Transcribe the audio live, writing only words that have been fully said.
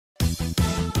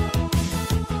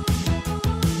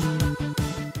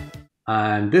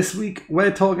And this week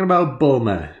we're talking about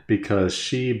Bulma because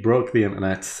she broke the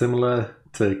internet similar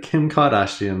to Kim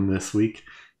Kardashian this week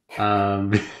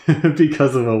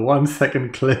because of a 1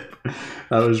 second clip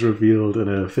that was revealed in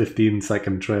a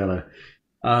 15-second trailer.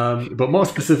 But more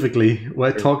specifically,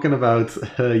 we're talking about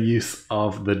her use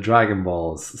of the Dragon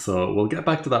Balls. So we'll get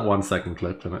back to that 1 second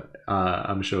clip, and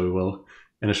I'm sure we will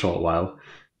in a short while.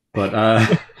 But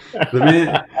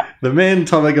the main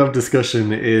topic of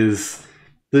discussion is: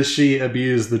 does she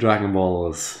abuse the Dragon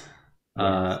Balls?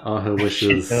 Are her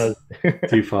wishes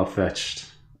too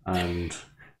far-fetched? And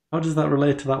how does that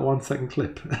relate to that 1 second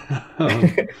clip?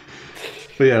 But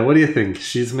yeah, what do you think?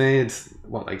 She's made,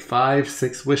 what, like 5,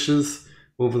 6 wishes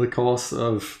over the course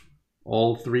of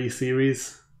all 3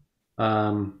 series?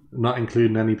 Not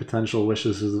including any potential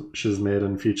wishes she's made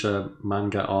in future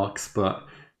manga arcs, but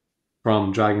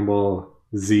from Dragon Ball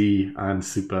Z and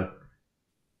Super.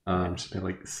 She's made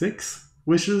like 6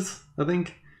 wishes, I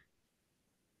think.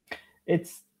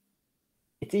 It's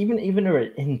even her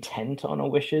intent on her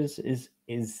wishes is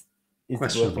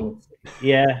questionable.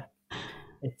 Yeah,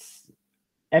 it's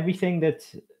everything that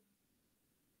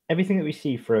we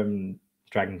see from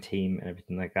Dragon Team and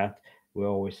everything like that. We're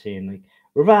always saying like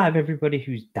revive everybody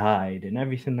who's died and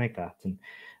everything like that,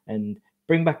 and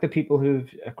bring back the people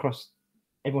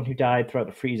everyone who died throughout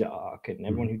the Frieza arc and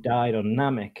everyone who died on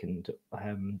Namek, and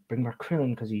bring back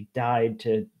Krillin because he died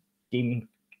to Demon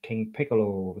King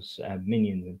Piccolo's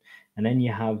minions, and then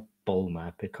you have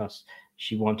Bulma because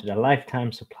she wanted a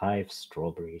lifetime supply of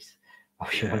strawberries, or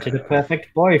she wanted a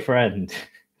perfect boyfriend,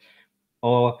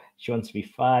 or she wants to be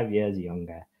 5 years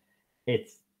younger.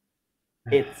 It's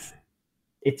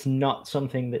not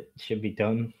something that should be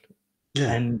done.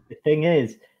 Yeah. And the thing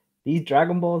is, these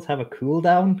Dragon Balls have a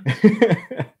cooldown.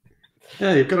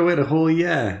 Yeah, you've got to wait a whole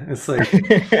year. It's like,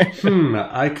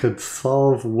 I could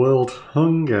solve world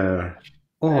hunger.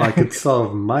 Oh, I could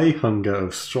solve my hunger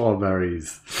of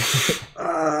strawberries.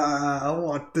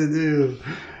 What to do?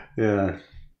 Yeah,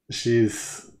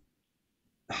 she's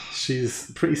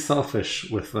pretty selfish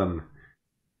with them,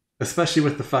 especially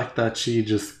with the fact that she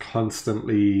just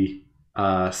constantly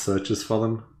searches for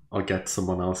them or gets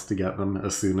someone else to get them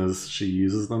as soon as she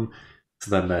uses them, so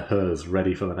then they're hers,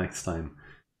 ready for the next time.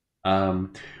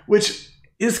 Which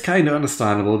is kind of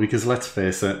understandable because, let's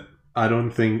face it, I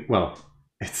don't think,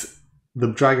 it's the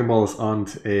Dragon Balls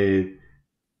aren't a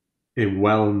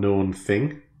well-known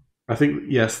thing. I think,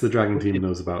 yes, the Dragon Team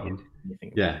knows about them.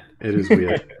 Yeah, it is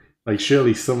weird. Like,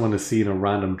 surely someone has seen a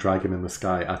random dragon in the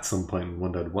sky at some point and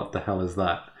wondered, what the hell is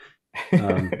that?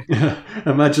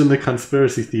 Imagine the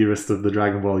conspiracy theorists of the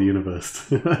Dragon Ball universe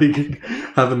like,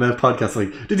 having their podcast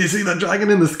like, did you see that dragon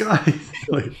in the sky?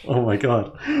 Like, oh my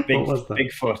god, what was that?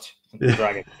 Bigfoot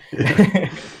dragon.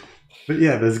 But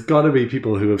yeah, there's got to be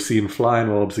people who have seen flying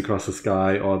orbs across the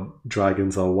sky, or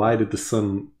dragons, or why did the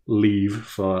sun leave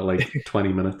for like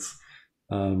 20 minutes,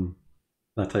 that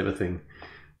type of thing.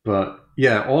 But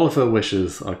yeah, all of her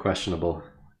wishes are questionable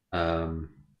and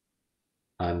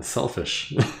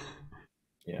selfish.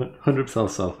 Yeah, 100%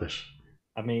 selfish.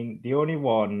 I mean, the only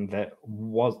one that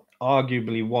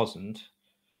arguably wasn't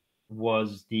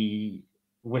was the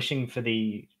wishing for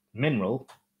the mineral,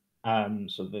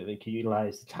 so that they could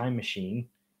utilize the time machine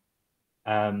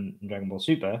in Dragon Ball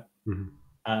Super,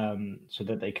 so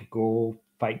that they could go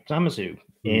fight Zamasu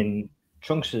in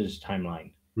Trunks'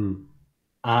 timeline.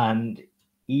 And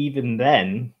even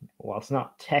then, while it's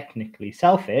not technically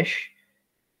selfish,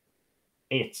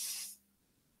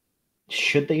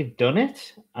 should they have done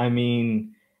it? I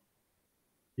mean,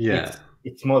 yeah,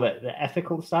 it's more the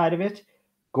ethical side of it.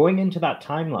 Going into that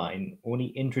timeline only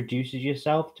introduces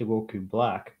yourself to Goku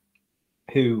Black,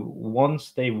 who,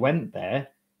 once they went there,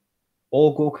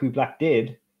 all Goku Black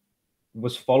did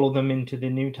was follow them into the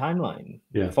new timeline,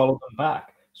 follow them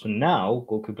back. So now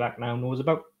Goku Black now knows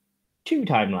about 2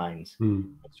 timelines. So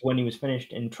when he was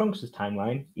finished in Trunks'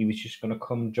 timeline, he was just going to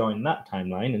come join that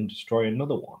timeline and destroy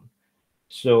another one.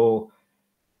 So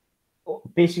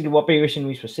basically what Big Wish and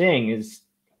Reese were saying is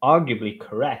arguably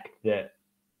correct, that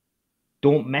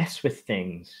don't mess with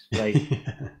things. Like,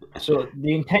 so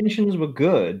the intentions were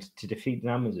good to defeat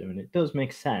Zamasu, and it does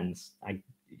make sense.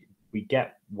 We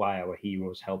get why our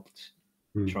heroes helped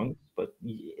Trunks, but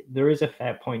there is a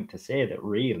fair point to say that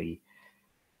really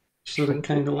should have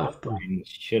kind of left them.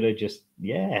 Should have just,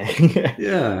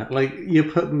 yeah, like you're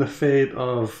putting the fate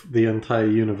of the entire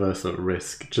universe at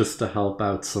risk just to help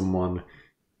out someone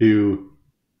who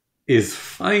is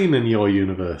fine in your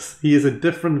universe. He is a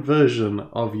different version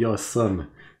of your son,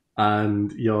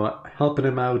 and you're helping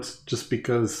him out just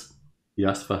because he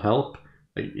asked for help.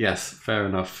 Like, yes, fair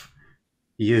enough.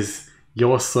 He is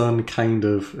your son, kind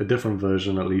of a different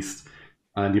version at least,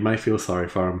 and you might feel sorry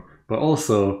for him. But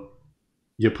also,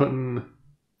 you're putting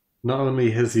not only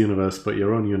his universe but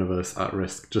your own universe at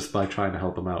risk just by trying to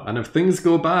help him out. And if things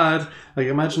go bad, like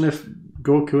imagine if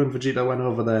Goku and Vegeta went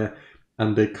over there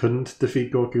and they couldn't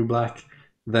defeat Goku Black,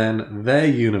 then their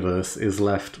universe is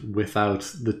left without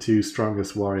the two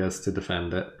strongest warriors to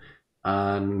defend it.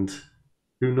 And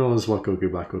who knows what Goku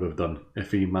Black would have done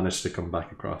if he managed to come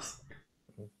back across.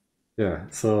 Yeah,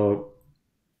 so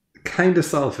kind of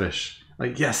selfish.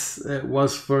 Like, yes, it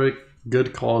was for a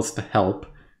good cause to help,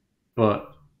 but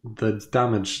the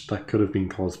damage that could have been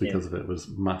caused because of it was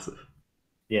massive.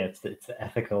 Yeah, it's the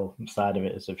ethical side of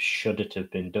it is of should it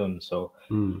have been done. So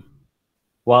Mm.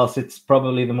 whilst it's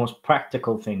probably the most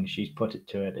practical thing she's put it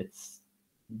to it, it's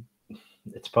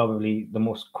probably the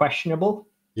most questionable.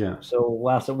 Yeah. So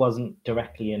whilst it wasn't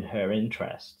directly in her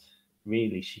interest,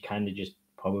 really, she kind of just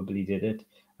probably did it.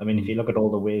 I mean, if you look at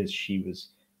all the ways she was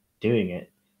doing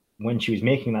it, when she was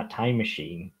making that time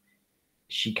machine,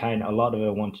 she kind of, a lot of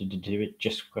her wanted to do it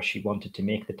just because she wanted to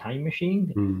make the time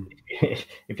machine. Mm.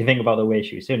 If you think about the way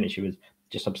she was doing it, she was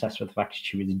just obsessed with the fact that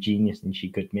she was a genius and she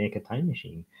could make a time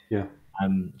machine. Yeah.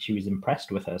 She was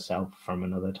impressed with herself from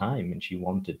another time and she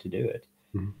wanted to do it.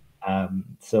 Mm.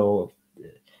 So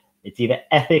it's either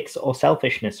ethics or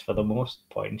selfishness for the most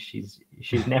point. She's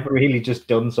never really just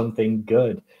done something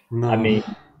good. No.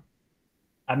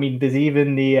 I mean, there's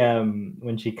even the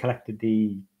when she collected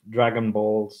the Dragon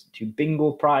Balls to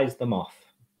bingo prize them off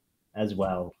as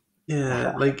well.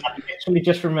 Yeah, like I actually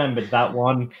just remembered that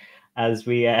one as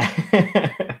we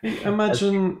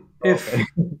imagine if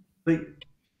like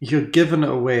you're given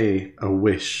away a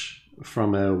wish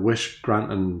from a wish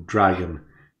granting dragon,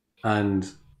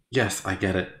 and yes, I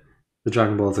get it. The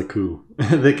Dragon Balls are cool.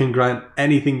 They can grant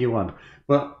anything you want.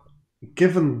 But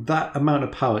given that amount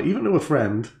of power, even to a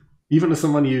friend, even to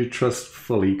someone you trust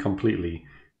fully, completely,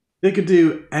 they could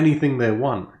do anything they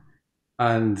want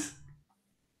and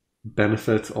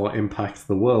benefit or impact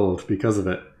the world because of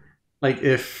it. Like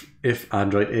if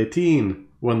Android 18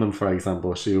 won them, for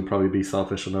example, she would probably be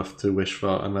selfish enough to wish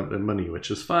for unlimited money,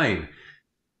 which is fine.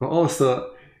 But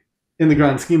also, in the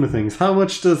grand scheme of things, how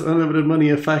much does unlimited money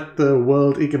affect the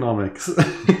world economics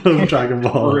of Dragon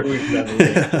Ball?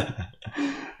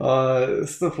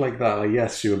 Stuff like that. Like,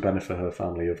 yes, she would benefit her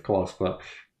family, of course, but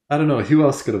I don't know who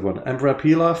else could have won. Emperor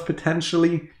Pilaf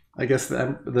potentially. I guess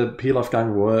the Pilaf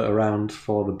gang were around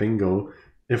for the bingo.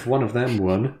 If one of them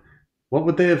won, what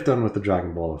would they have done with the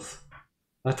Dragon Balls?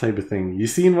 That type of thing. You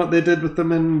seen what they did with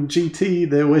them in GT?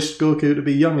 They wished Goku to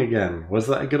be young again. Was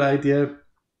that a good idea?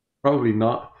 Probably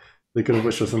not. They could have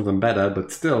wished for something better,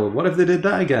 but still, what if they did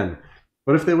that again?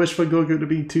 What if they wished for Goku to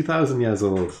be 2,000 years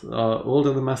old,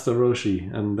 older than Master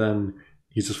Roshi, and then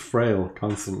he's just frail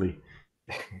constantly?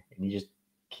 And he just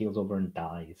keels over and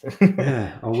dies.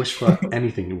 Yeah, or wish for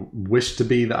anything. Wish to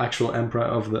be the actual Emperor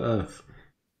of the Earth.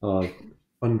 Or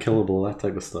unkillable, that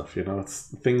type of stuff, you know?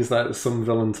 It's things that some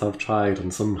villains have tried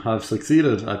and some have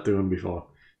succeeded at doing before.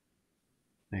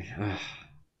 Like,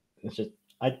 it's just,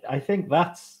 I think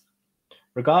that's,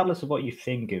 regardless of what you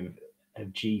think of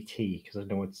GT, because I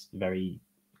know it's very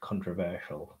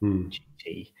controversial,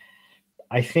 GT,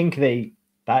 I think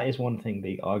that is one thing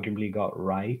they arguably got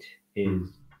right,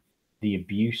 is the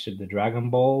abuse of the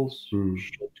Dragon Balls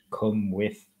should come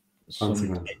with some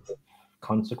type of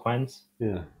consequence.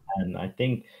 Yeah. And I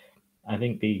think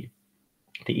the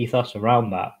ethos around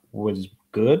that was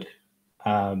good.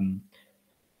 I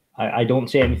don't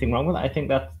see anything wrong with it. I think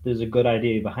that there's a good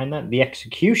idea behind that. The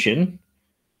execution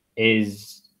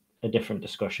is a different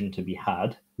discussion to be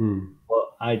had. But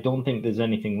I don't think there's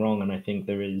anything wrong, and I think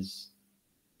there is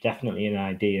definitely an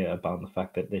idea about the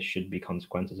fact that there should be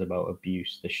consequences about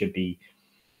abuse. There should be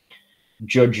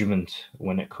judgment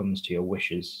when it comes to your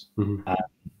wishes,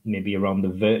 maybe around the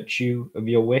virtue of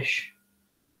your wish,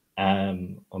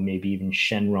 or maybe even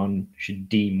Shenron should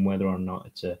deem whether or not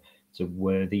it's a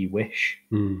worthy wish.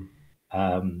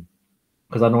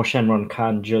 Because I know Shenron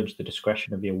can judge the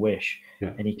discretion of your wish,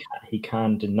 and he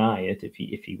can deny it if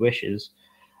he wishes.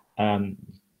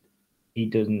 He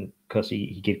doesn't, because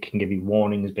he can give you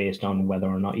warnings based on whether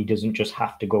or not, he doesn't just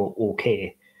have to go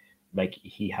okay. Like,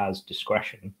 he has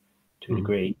discretion to a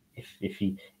degree. If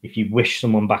you wish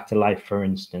someone back to life, for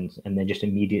instance, and they're just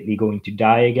immediately going to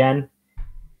die again,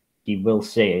 he will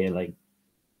say, like,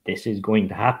 this is going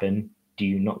to happen. Do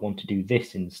you not want to do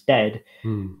this instead?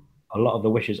 A lot of the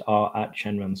wishes are at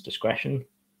Shenron's discretion.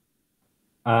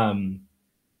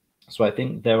 So I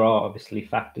think there are obviously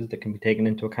factors that can be taken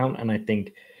into account, and I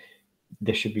think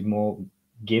there should be more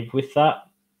give with that.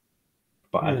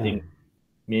 But I think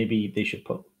maybe they should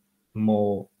put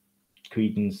more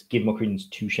credence, give more credence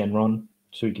to Shenron,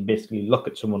 so we can basically look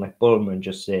at someone like Bulma and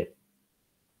just say,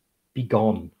 "Be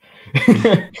gone."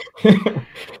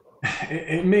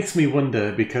 It makes me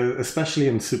wonder because, especially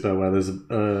in Super, where there's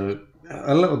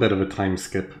a little bit of a time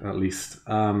skip, at least.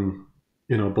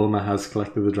 Bulma has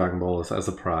collected the Dragon Balls as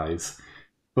a prize,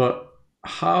 but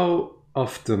how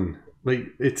often?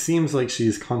 Like, it seems like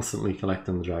she's constantly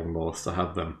collecting the Dragon Balls to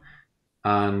have them,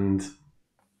 and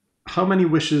how many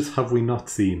wishes have we not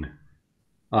seen?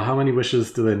 Or how many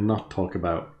wishes do they not talk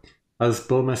about? Has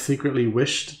Bulma secretly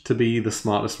wished to be the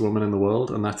smartest woman in the world,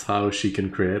 and that's how she can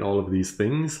create all of these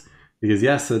things? Because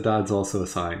yes, her dad's also a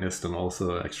scientist and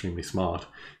also extremely smart,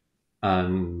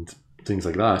 and things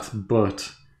like that.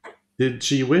 But did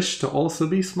she wish to also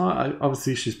be smart?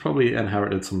 Obviously, she's probably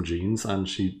inherited some genes,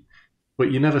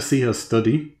 but you never see her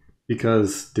study.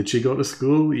 Because did she go to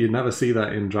school? You never see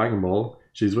that in Dragon Ball.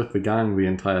 She's with the gang the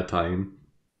entire time.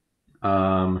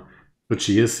 Um, but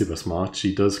she is super smart.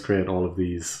 She does create all of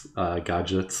these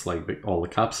gadgets, like all the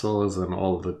capsules and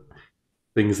all of the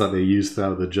things that they use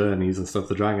throughout the journeys and stuff,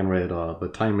 the Dragon Radar, the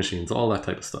time machines, all that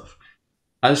type of stuff.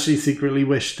 Has she secretly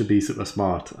wished to be super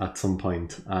smart at some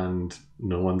point and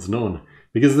no one's known?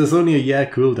 Because there's only a year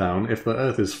cooldown. If the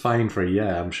Earth is fine for a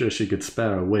year, I'm sure she could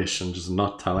spare a wish and just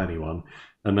not tell anyone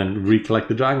and then recollect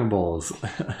the Dragon Balls.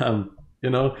 you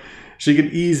know, she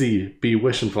could easily be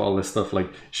wishing for all this stuff.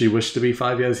 Like, she wished to be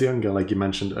 5 years younger, like you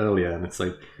mentioned earlier, and it's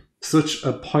like such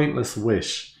a pointless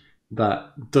wish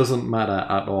that doesn't matter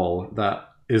at all, that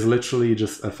is literally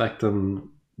just affecting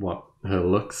what her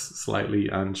looks slightly,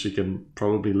 and she can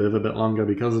probably live a bit longer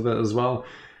because of it as well.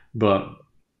 But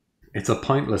it's a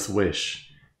pointless wish.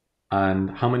 And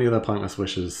how many other pointless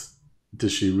wishes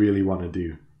does she really want to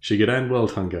do? She could end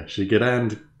world hunger. She could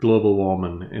end global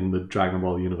warming in the Dragon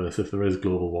Ball universe if there is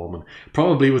global warming.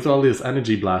 Probably with all these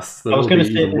energy blasts, there will be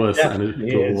even worse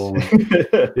global warming.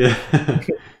 Yeah.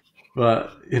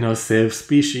 But, save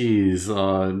species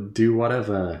or do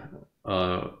whatever.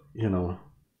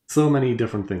 So many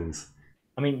different things.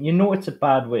 I mean, it's a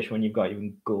bad wish when you've got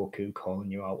even Goku calling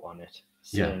you out on it,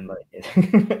 saying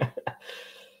like.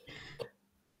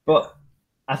 But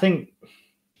I think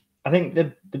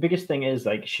the biggest thing is,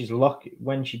 like, she's locked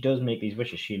when she does make these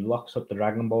wishes. She locks up the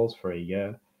Dragon Balls for a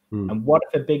year, and what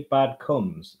if a big bad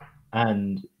comes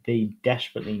and they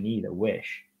desperately need a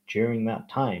wish during that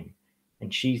time,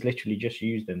 and she's literally just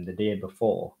used them the day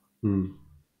before, and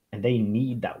they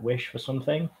need that wish for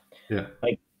something? Yeah.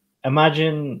 Like,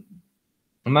 imagine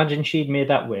she'd made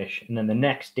that wish, and then the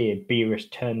next day Beerus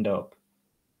turned up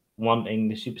wanting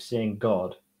the Super Saiyan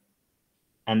God,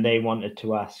 and they wanted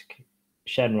to ask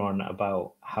Shenron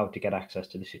about how to get access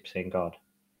to the Super Saiyan God.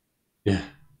 Yeah.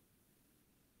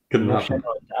 Couldn't happen.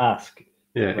 Shenron to ask.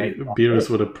 Yeah, right, Beerus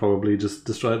would have probably just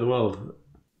destroyed the world.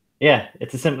 Yeah,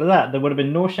 it's as simple as that. There would have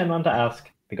been no Shenron to ask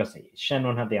because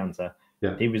Shenron had the answer.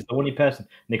 Yeah. He was the only person.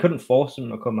 And they couldn't force him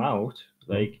to come out.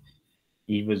 Like,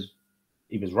 he was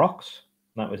rocks.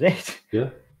 That was it.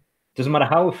 Yeah. Doesn't matter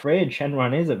how afraid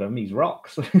Shenron is of him, he's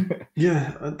rocks.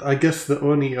 Yeah, I guess the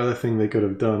only other thing they could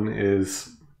have done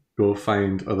is go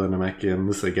find other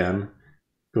Namekians again.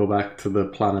 Go back to the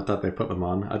planet that they put them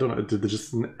on. I don't know, did they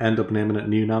just end up naming it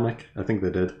New Namek? I think they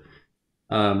did.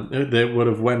 They would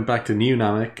have went back to New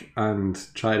Namek and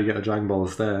tried to get the Dragon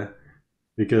Balls there.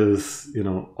 Because,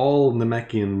 all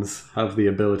Namekians have the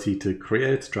ability to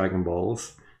create Dragon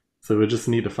Balls. So we just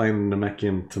need to find a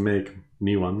Namekian to make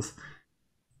new ones.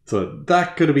 So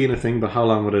that could have been a thing, but how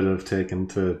long would it have taken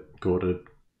to go to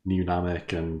New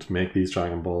Namek and make these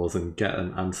Dragon Balls and get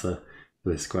an answer to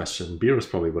this question? Beerus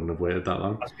probably wouldn't have waited that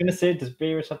long. I was going to say, does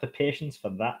Beerus have the patience for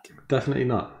that? Definitely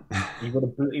not. He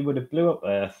would have blew up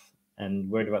Earth and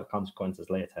worried about the consequences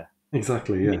later.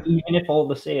 Exactly, yeah. Even if all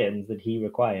the Saiyans that he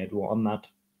required were on that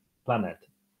planet, he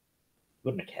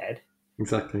wouldn't have cared.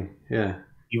 Exactly, yeah.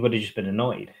 He would have just been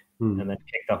annoyed and then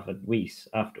kicked off at Whis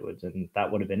afterwards, and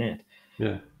that would have been it.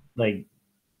 Yeah. Like,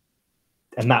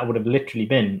 and that would have literally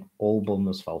been all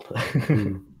Bulma's fault.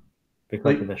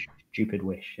 Because of the stupid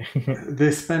wish.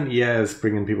 They spent years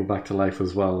bringing people back to life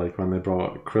as well, like when they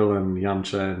brought Krillin,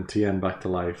 Yamcha, and Tien back to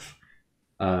life.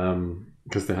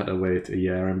 Because they had to wait a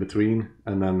year in between,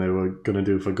 and then they were going to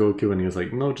do it for Goku, and he was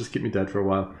like, no, just keep me dead for a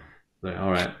while. Like,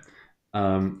 all right.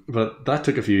 But that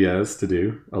took a few years to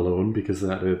do alone, because they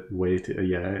had to wait a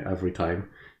year every time.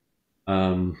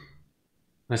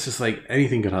 It's just like,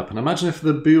 anything could happen. Imagine if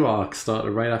the Boo arc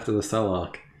started right after the Cell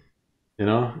arc,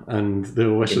 and they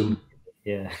were wishing...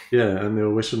 Yeah, and they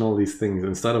were wishing all these things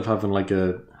instead of having like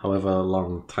a however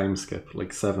long time skip,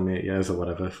 like 7-8 years or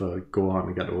whatever, for Gohan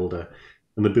to get older.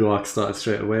 And the Buu arc started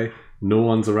straight away. no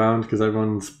one's around because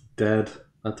everyone's dead,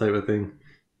 that type of thing.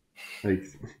 Like,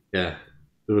 yeah,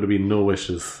 there would have been no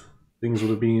wishes. Things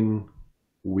would have been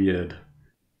weird.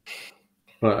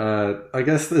 But I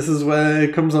guess this is where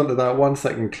it comes onto that 1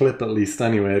 second clip, at least,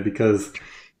 anyway, because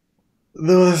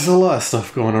there was a lot of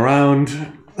stuff going around,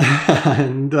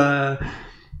 and there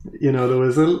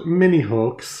was a mini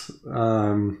hoax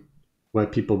where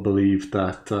people believed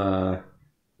that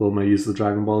Bulma used the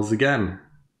Dragon Balls again,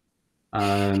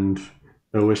 and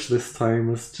their wish this time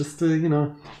was just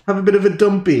to, have a bit of a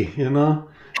dumpy, and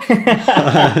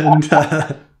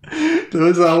there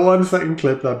was that 1 second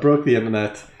clip that broke the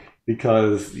internet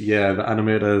because, yeah, the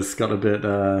animators got a bit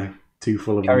too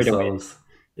full of Carried themselves. away.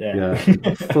 Yeah,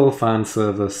 full fan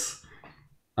service.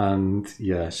 And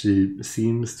yeah, she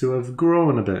seems to have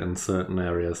grown a bit in certain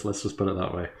areas. Let's just put it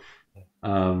that way. It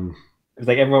was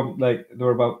like everyone, like there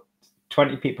were about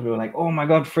 20 people who were like, "Oh my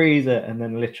god, Frieza!" And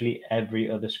then literally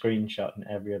every other screenshot and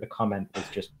every other comment was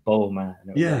just Bulma.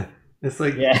 And it's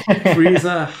like yeah.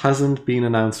 Frieza hasn't been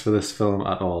announced for this film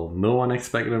at all. No one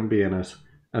expected him to be in it,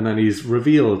 and then he's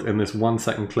revealed in this 1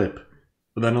 second clip.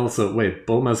 But then also, wait,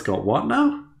 Bulma's got what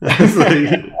now? It's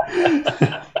like,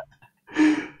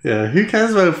 yeah, who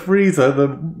cares about Frieza, the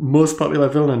most popular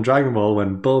villain in Dragon Ball,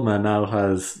 when Bulma now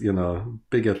has,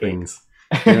 bigger things?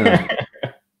 Yeah.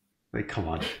 Like, come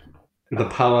on. The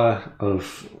power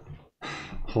of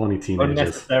horny teenagers.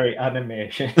 Unnecessary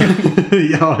animation.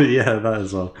 yeah, that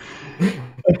as well.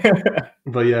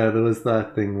 But yeah, there was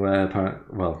that thing where,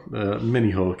 mini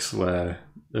hoax where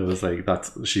it was like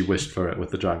she wished for it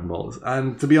with the Dragon Balls.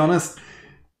 And to be honest,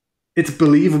 it's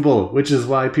believable, which is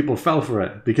why people fell for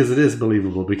it, because it is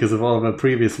believable because of all of her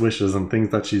previous wishes and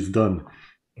things that she's done.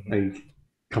 Like,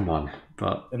 come on.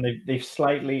 But and they've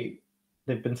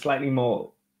been slightly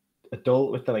more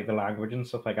adult with the language and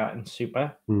stuff like that in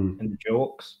Super and the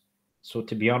jokes. So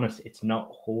to be honest, it's not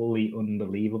wholly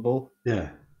unbelievable.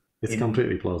 Yeah, it's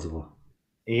completely plausible.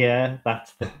 Yeah,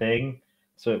 that's the thing.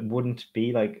 So it wouldn't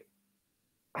be like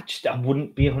I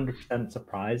wouldn't be 100%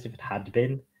 surprised if it had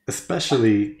been.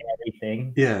 Especially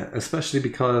everything. Yeah, especially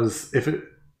because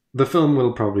the film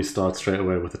will probably start straight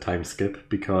away with a time skip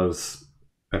because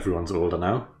everyone's older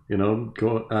now.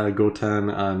 Goten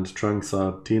and Trunks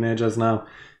are teenagers now.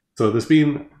 So there's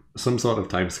been some sort of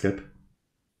time skip.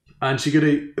 And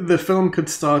the film could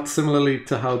start similarly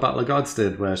to how Battle of Gods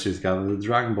did, where she's gathered the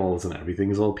Dragon Balls and everything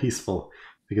is all peaceful.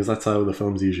 Because that's how the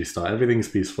films usually start. Everything's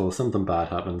peaceful, something bad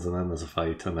happens, and then there's a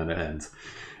fight, and then it ends.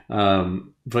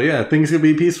 But yeah, things could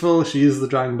be peaceful. She used the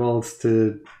Dragon Balls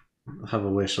to have a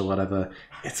wish or whatever.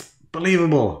 It's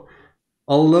believable.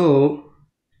 Although,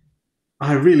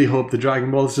 I really hope the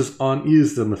Dragon Balls just aren't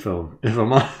used in the film, if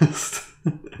I'm honest.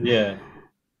 Yeah.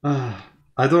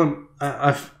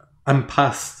 I'm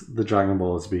past the Dragon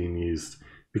Balls being used,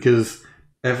 because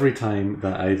every time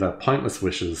they're either pointless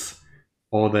wishes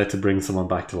or they're to bring someone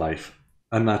back to life.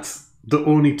 And that's the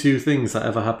only two things that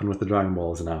ever happen with the Dragon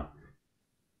Balls now.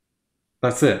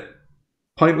 That's it.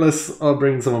 Pointless or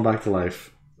bring someone back to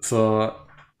life. So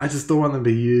I just don't want them to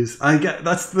be used. I get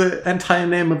that's the entire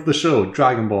name of the show,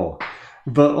 Dragon Ball.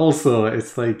 But also,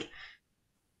 it's like,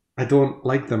 I don't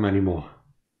like them anymore.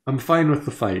 I'm fine with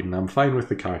the fighting. I'm fine with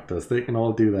the characters. They can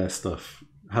all do their stuff.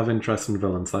 Have interest in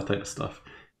villains, that type of stuff.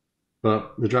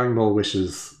 But the Dragon Ball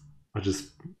wishes are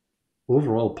just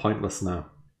overall pointless now.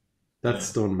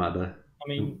 Deaths don't matter. I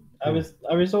mean, I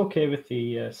was okay with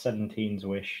the 17's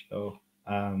wish though.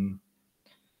 I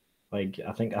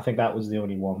think that was the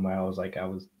only one where I was like, I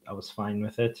was fine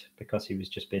with it, because he was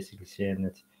just basically saying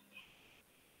that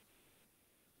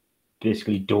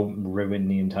basically don't ruin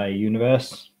the entire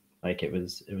universe. Like it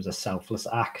was a selfless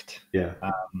act. Yeah.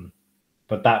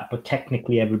 But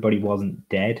technically everybody wasn't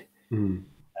dead. For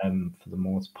the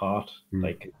most part.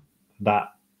 Like that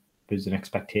was an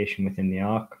expectation within the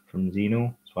arc from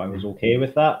Xeno, so I was okay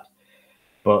with that.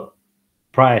 But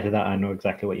prior to that, I know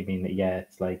exactly what you mean. That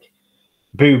it's like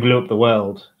Boo blew up the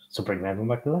world, so bring everyone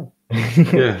back to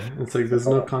life. Yeah, it's like there's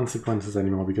no consequences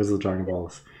anymore because of the Dragon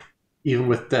Balls, even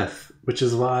with death, which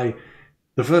is why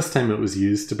the first time it was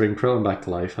used to bring Krillin back to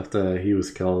life after he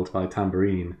was killed by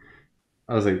Tambourine,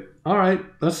 I was like, all right,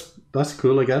 that's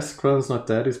cool, I guess. Krillin's not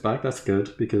dead, he's back, that's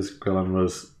good, because Krillin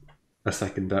was a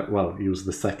second, he was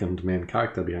the second main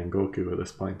character behind Goku at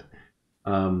this point.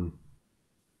 And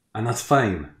that's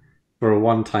fine for a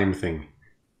one-time thing,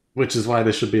 which is why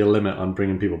there should be a limit on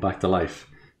bringing people back to life,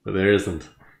 but there isn't.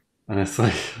 And it's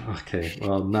like, okay,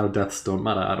 well, now deaths don't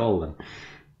matter at all then.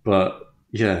 But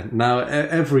yeah, now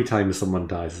every time someone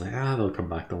dies, it's like, they'll come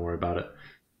back, don't worry about it.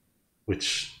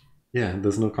 Which, yeah,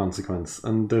 there's no consequence.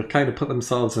 And they kind of put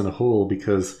themselves in a hole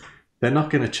because they're not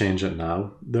going to change it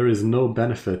now. There is no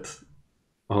benefit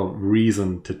or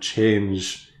reason to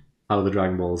change how the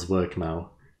Dragon Balls work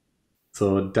now.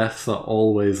 So deaths are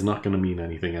always not going to mean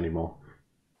anything anymore.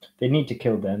 They need to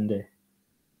kill Dende.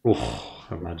 Oh,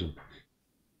 imagine.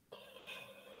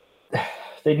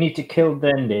 They need to kill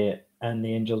Dende, and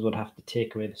the angels would have to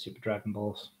take away the Super Dragon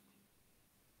Balls.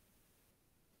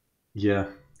 Yeah.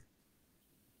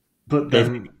 But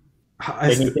then...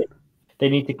 They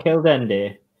need to kill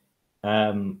Dende,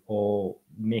 or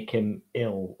make him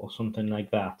ill or something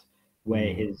like that,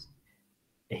 where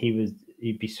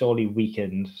he'd be sorely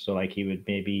weakened, so like he would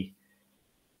maybe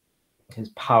his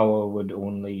power would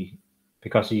only,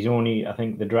 because he's only, I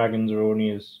think the dragons are only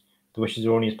as, the wishes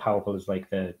are only as powerful as like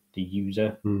the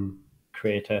user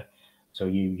creator. So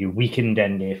you weaken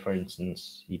Dende, for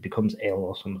instance, he becomes ill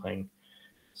or something,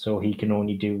 so he can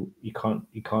only do, you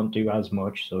can't do as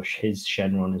much, so his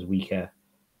Shenron is weaker,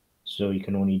 so you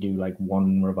can only do like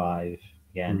one revive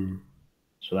again.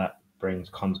 So that brings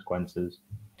consequences.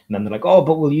 And then they're like, oh,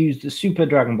 but we'll use the Super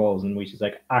Dragon Balls, and which is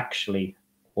like, actually,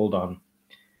 hold on.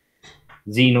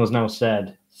 Xeno's now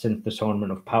said, since the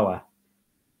Tournament of Power.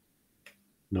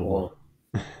 No more.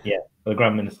 Yeah, the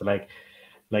Grand Minister, like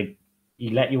he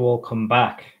let you all come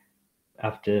back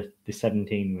after the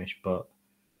 17 wish, but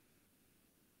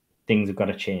things have got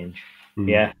to change.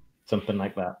 Yeah, something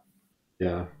like that.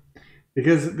 Yeah.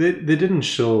 Because they didn't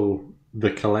show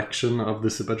the collection of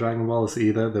the Super Dragon Balls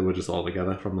either. They were just all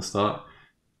together from the start.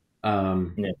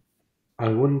 Yeah. I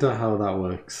wonder how that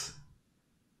works.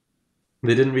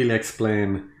 They didn't really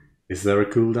explain, is there a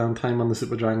cooldown time on the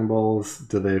Super Dragon Balls?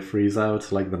 Do they freeze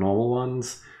out like the normal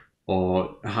ones?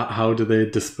 Or how do they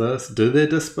disperse? Do they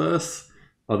disperse?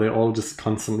 Are they all just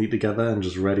constantly together and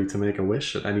just ready to make a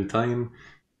wish at any time?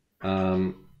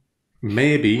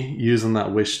 Maybe using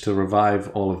that wish to revive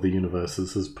all of the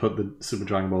universes has put the Super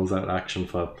Dragon Balls out of action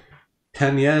for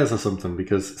 10 years or something,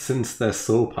 because since they're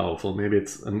so powerful, maybe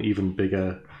it's an even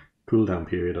bigger cooldown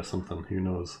period or something. Who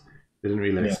knows? They didn't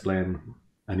really explain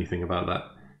anything about that.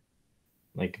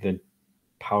 Like the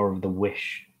power of the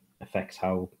wish affects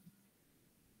how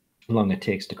long it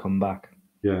takes to come back.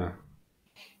 Yeah.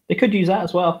 They could use that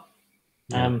as well.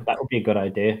 That would be a good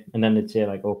idea. And then they'd say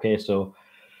like, okay, so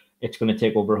it's going to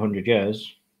take over 100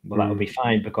 years. Well, that would be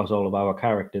fine because all of our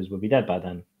characters would be dead by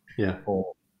then. Yeah.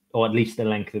 Or at least the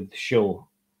length of the show.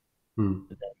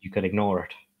 You could ignore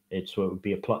it. So it would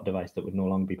be a plot device that would no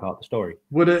longer be part of the story.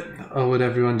 Would it? Or would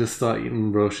everyone just start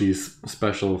eating Roshi's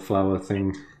special flower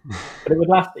thing? But it would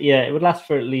last. Yeah, it would last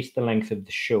for at least the length of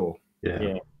the show.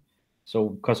 Yeah. So,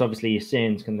 because obviously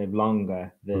Saiyans can live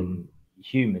longer than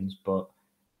humans, but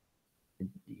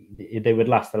they would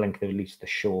last the length of at least the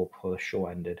show before the show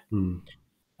ended.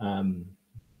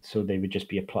 So they would just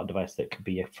be a plot device that could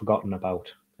be forgotten about,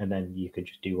 and then you could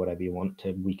just do whatever you want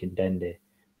to weaken Dende.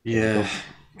 Yeah,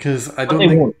 because I don't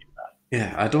think.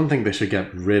 Yeah, I don't think they should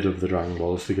get rid of the Dragon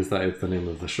Balls, because that is the name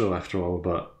of the show after all.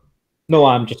 But no,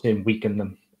 I'm just saying weaken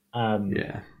them.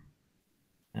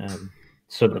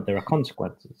 So that there are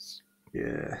consequences.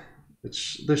 Yeah,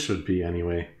 there should be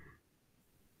anyway.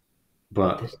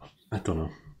 But I don't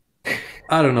know.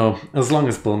 I don't know. As long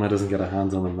as Bulma doesn't get her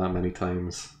hands on them that many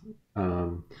times.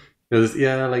 Because,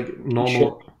 like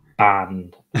normal...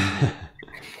 Banned.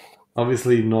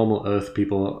 Obviously, normal Earth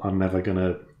people are never going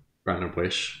to grant a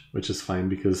wish, which is fine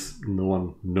because no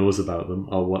one knows about them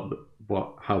or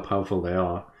how powerful they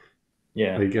are.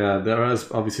 Yeah. Like, there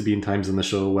has obviously been times in the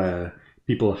show where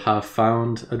people have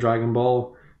found a Dragon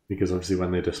Ball, because obviously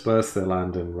when they disperse, they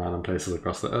land in random places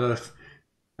across the Earth.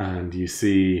 And you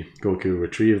see Goku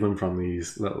retrieve them from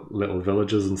these little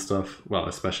villages and stuff. Well,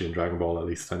 especially in Dragon Ball, at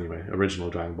least anyway. Original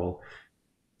Dragon Ball.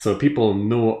 So people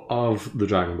know of the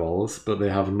Dragon Balls, but they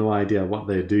have no idea what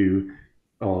they do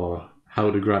or how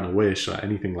to grant a wish or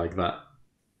anything like that.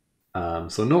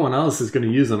 So no one else is going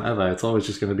to use them ever. It's always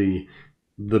just going to be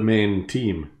the main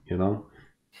team, you know?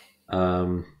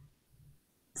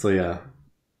 So yeah.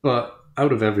 But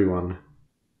out of everyone,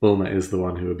 Bulma is the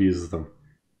one who abuses them.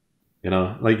 You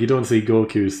know, like you don't see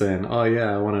Goku saying, "Oh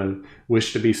yeah, I want to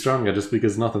wish to be stronger just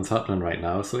because nothing's happening right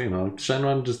now." So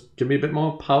Shenron, just give me a bit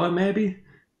more power, maybe.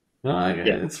 No,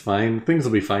 it's fine. Things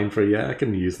will be fine for a year. I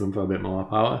can use them for a bit more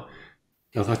power.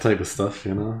 That type of stuff,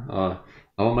 I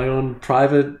want my own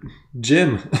private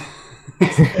gym.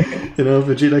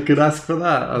 Vegeta could ask for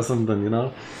that or something.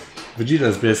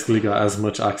 Vegeta's basically got as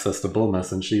much access to Bulma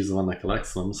since she's the one that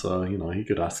collects them. So he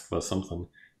could ask for something.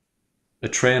 A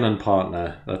training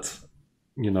partner that's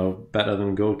better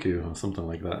than Goku or something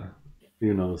like that.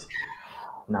 Who knows?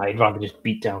 No, he'd rather just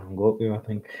beat down on Goku, I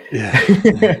think.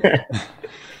 Yeah.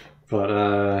 But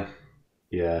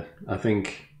I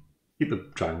think keep the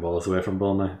Dragon Balls away from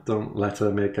Bulma. Don't let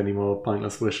her make any more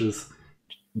pointless wishes.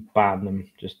 Ban them.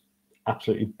 Just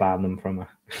absolutely ban them from her.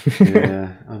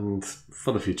 Yeah, and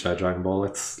for the future Dragon Ball,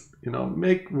 let's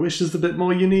make wishes a bit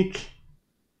more unique.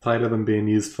 Tired of them being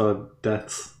used for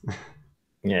deaths.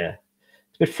 Yeah.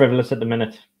 It's a bit frivolous at the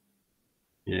minute.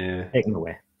 Yeah. Take them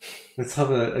away. Let's have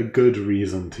a good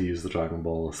reason to use the Dragon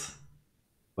Balls.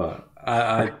 But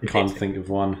I can't think of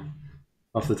one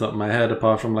off the top of my head,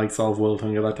 apart from like solve world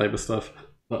hunger, that type of stuff.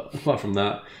 But apart from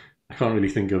that, I can't really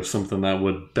think of something that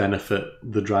would benefit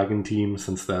the Dragon team,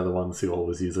 since they're the ones who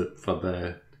always use it for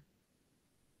their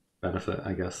benefit,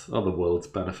 I guess, or the world's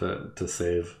benefit to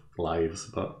save lives.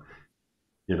 But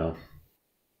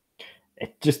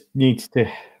It just needs to.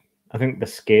 I think the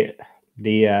scale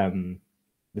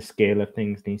of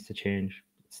things needs to change.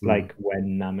 It's like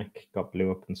when Namek got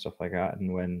blew up and stuff like that,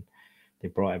 and when they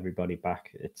brought everybody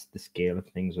back, it's the scale of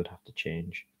things would have to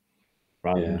change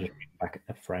rather than just bring back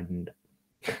a friend.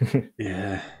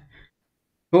 Yeah.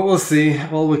 But we'll see.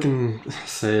 All we can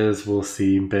say is we'll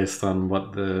see based on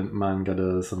what the manga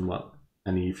does and what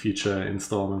any future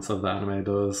installments of the anime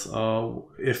does, or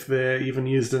if they're even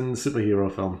used in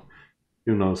superhero film.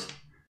 Who knows?